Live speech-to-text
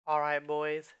Alright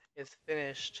boys, it's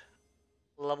finished.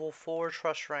 Level 4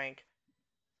 trust rank.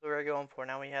 So we're going for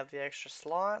now we have the extra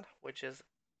slot, which is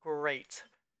great.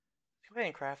 Let's go ahead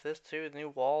and craft this too. The new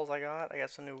walls I got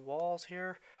some new walls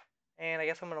here. And I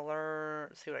guess I'm gonna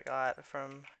see what I got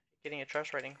from getting a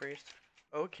trust rate increase.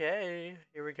 Okay,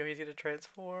 here we go, he's gonna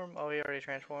transform. Oh, he already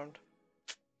transformed.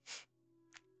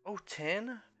 Oh,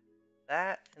 10?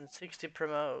 That and 60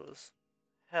 promos.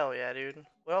 Hell yeah, dude.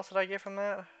 What else did I get from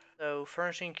that? So,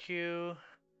 furnishing queue,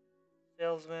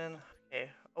 salesman.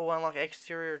 Okay. Oh, unlock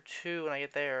exterior 2 when I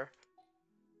get there.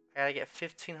 I gotta get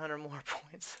 1,500 more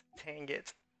points. Dang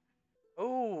it.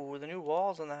 Oh, the new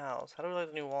walls in the house. How do we like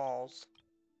the new walls?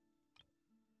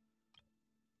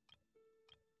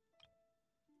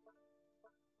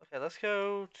 Okay, let's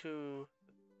go to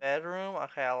bedroom.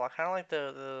 Okay, I kind of like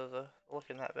the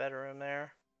look in that bedroom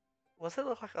there. What's it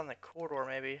look like on the corridor,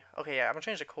 maybe? Okay, yeah, I'm gonna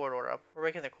change the corridor up. We're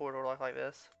making the corridor look like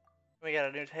this. We got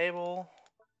a new table.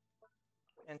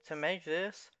 And to make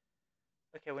this,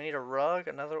 okay, we need a rug,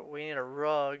 we need a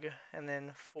rug, and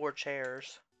then 4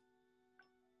 chairs.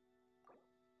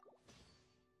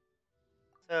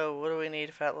 So, what do we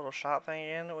need for that little shop thing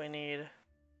again? We need,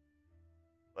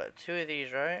 what, 2 of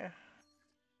these, right?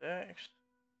 6.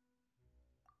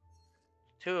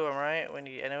 2 of them, right?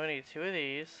 I know we need 2 of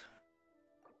these.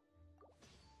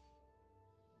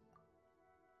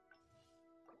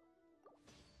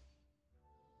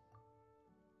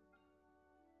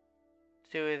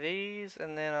 Two of these,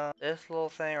 and then this little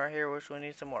thing right here, which we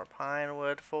need some more pine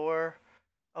wood for.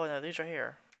 Oh no, these are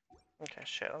here. Okay,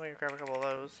 shit, let me grab a couple of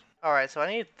those. Alright, so I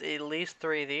need at least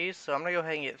 3 of these, so I'm gonna go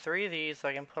ahead and get 3 of these so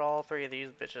I can put all 3 of these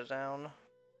bitches down.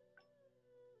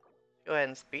 Go ahead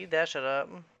and speed that shit up.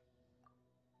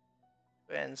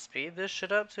 Go ahead and speed this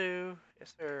shit up too.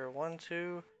 Yes sir, 1,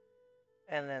 2,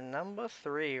 and then number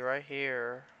 3 right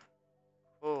here.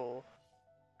 Cool.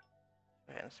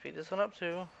 Go ahead and speed this one up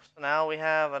too. So now we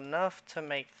have enough to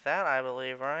make that, I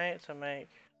believe, right? To make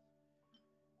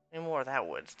any more of that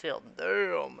wood still.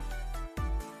 Damn.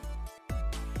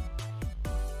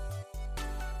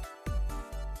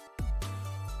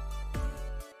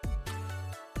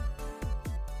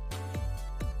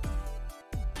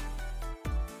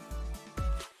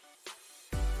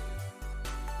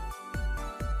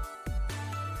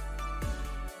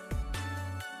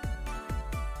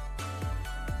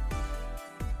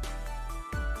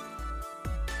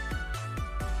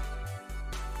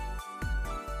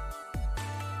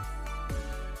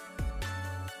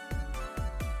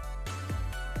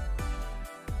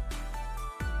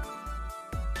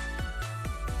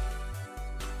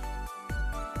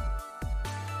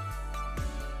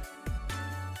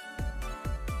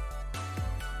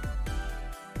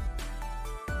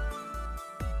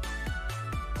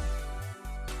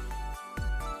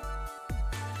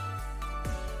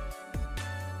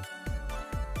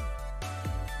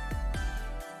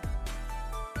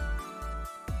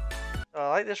 So I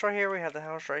like this right here. We have the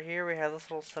house right here. We have this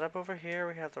little setup over here.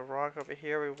 We have the rock over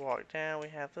here. We walk down. We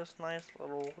have this nice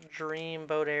little dream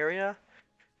boat area.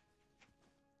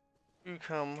 You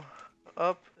come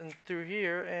up and through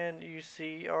here and you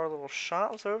see our little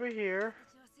shops over here.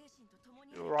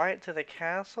 Right to the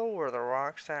castle where the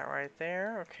rock's at right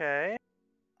there. Okay.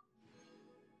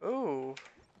 Ooh.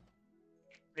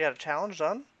 We got a challenge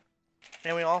done.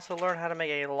 And we also learned how to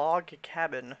make a log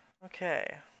cabin.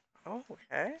 Okay. Oh,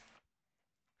 okay.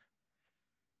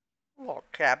 A little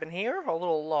cabin here, a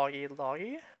little loggy.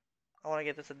 I want to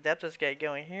get this Adeptus gate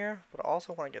going here, but I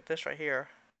also want to get this right here.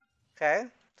 Okay,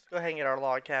 let's go ahead and get our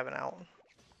log cabin out.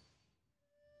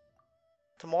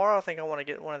 Tomorrow I think I want to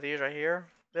get one of these right here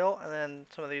built, and then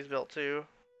some of these built too.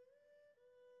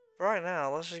 For right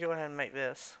now, let's just go ahead and make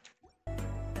this.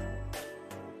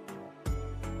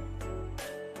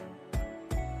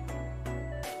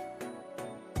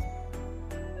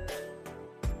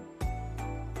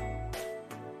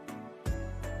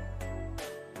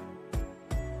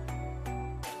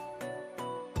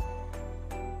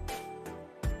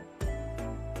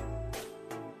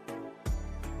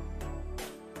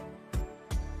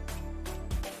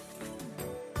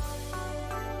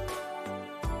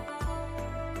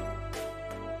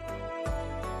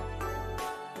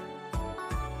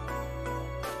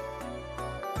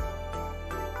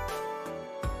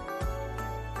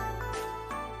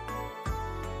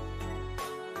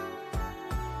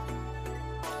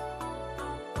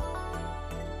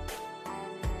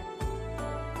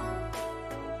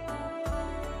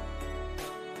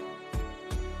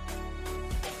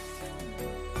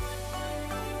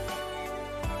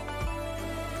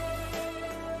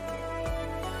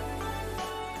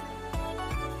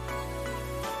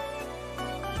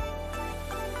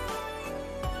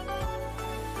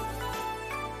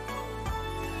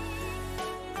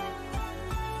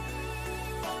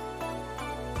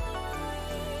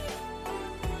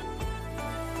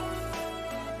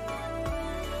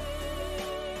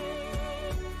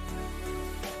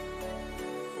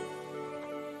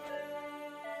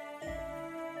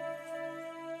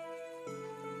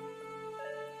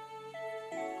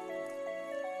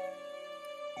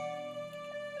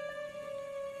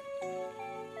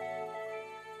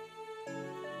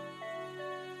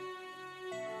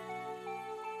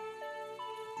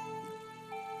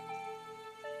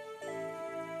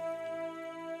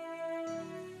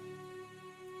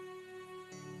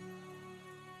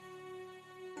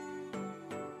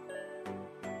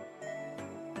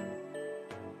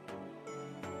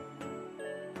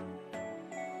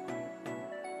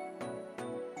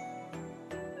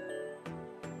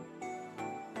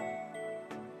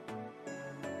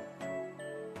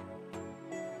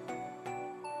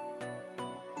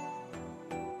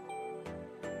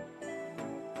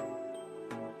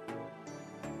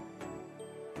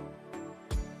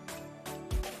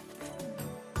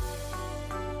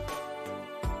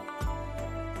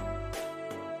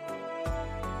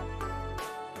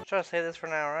 try to save this for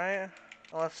now, right?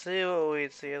 Well, let's see what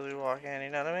we'd see as we walk in, you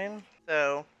know what I mean?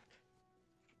 So,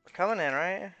 we're coming in,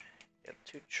 right? Got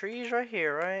two trees right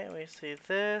here, right? We see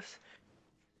this.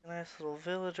 Nice little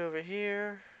village over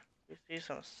here. We see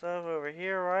some stuff over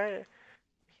here, right? You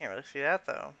can't really see that,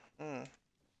 though.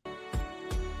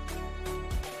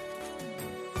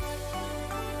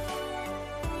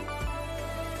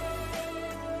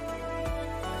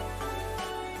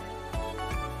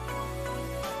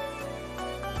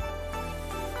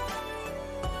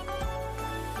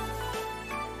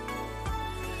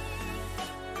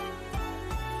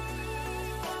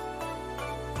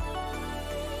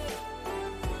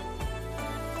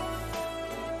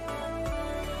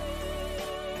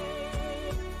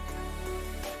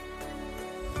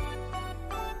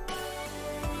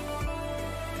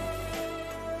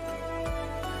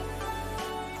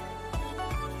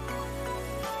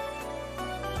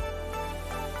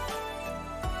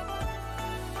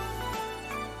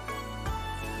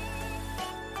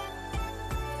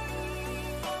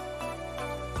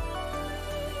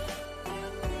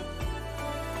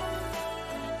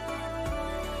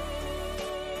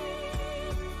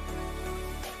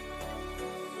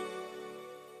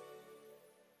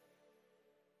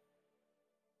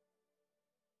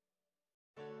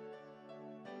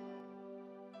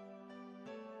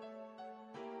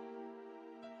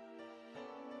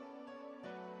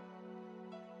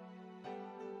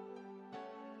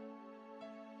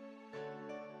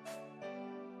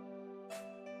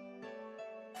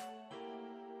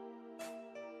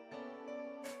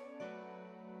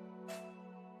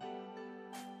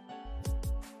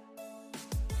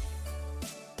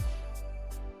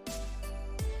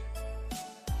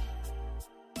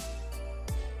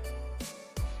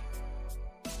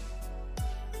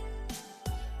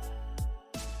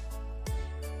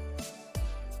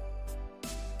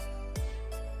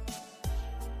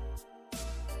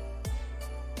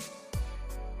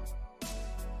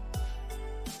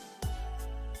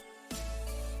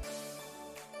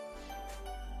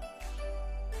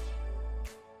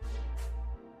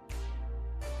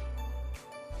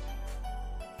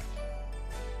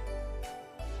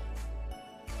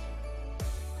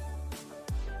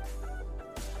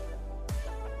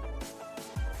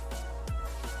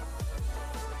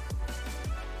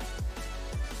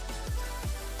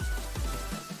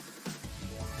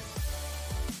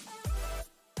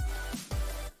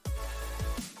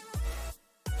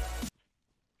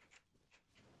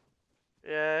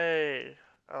 Yay!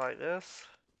 I like this.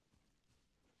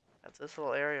 Got this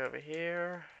little area over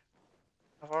here.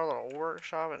 Have our little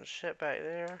workshop and shit back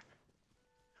there.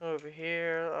 Come over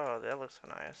here. Oh, that looks so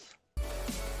nice.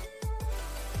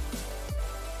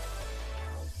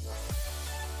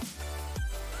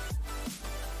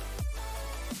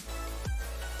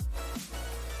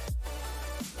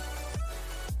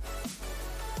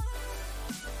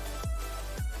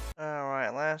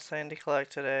 Alright, last thing to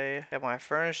collect today. Got my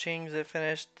furnishings that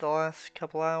finished the last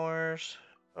couple hours.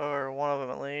 Or one of them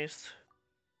at least.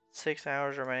 6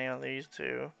 hours remaining on these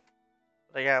two.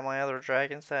 But I got my other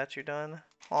dragon statue done.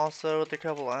 Also, with the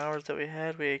couple hours that we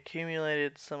had, we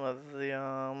accumulated some of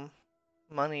the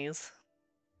monies.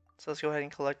 So let's go ahead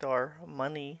and collect our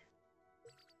money.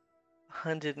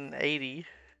 180.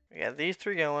 We got these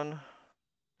three going.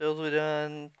 Those will be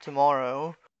done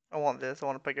tomorrow. I want this. I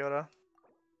want a pagoda.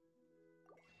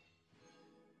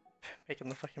 Making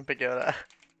the fucking pagoda.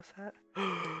 What's that?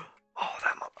 Oh,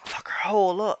 that motherfucker.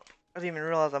 Hold up. I didn't even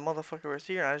realize that motherfucker was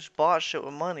here. I just bought shit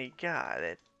with money. Got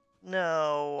it.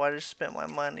 No, I just spent my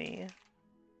money.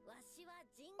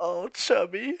 Oh,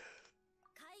 Chubby.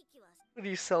 What do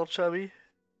you sell, Chubby?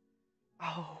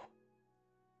 Oh.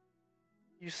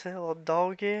 You sell a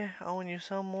doggy? Oh, and you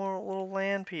sell more little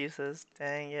land pieces.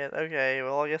 Dang it. Okay,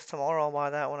 well, I guess tomorrow I'll buy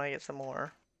that when I get some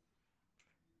more.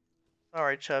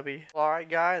 Alright, Chubby. Alright,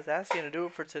 guys, that's gonna do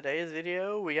it for today's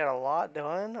video. We got a lot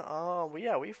done.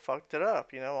 Yeah, we fucked it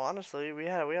up, you know, honestly. We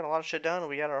had a lot of shit done.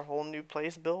 We got our whole new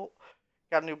place built.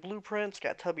 Got new blueprints,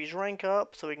 got Tubby's rank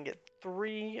up, so we can get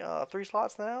three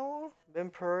slots now. Been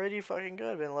pretty fucking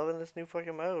good. Been loving this new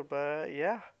fucking mode, but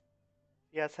yeah.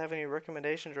 If you guys have any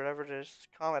recommendations or whatever, just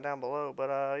comment down below. But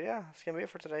yeah, that's gonna be it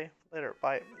for today. Later,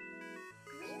 bye.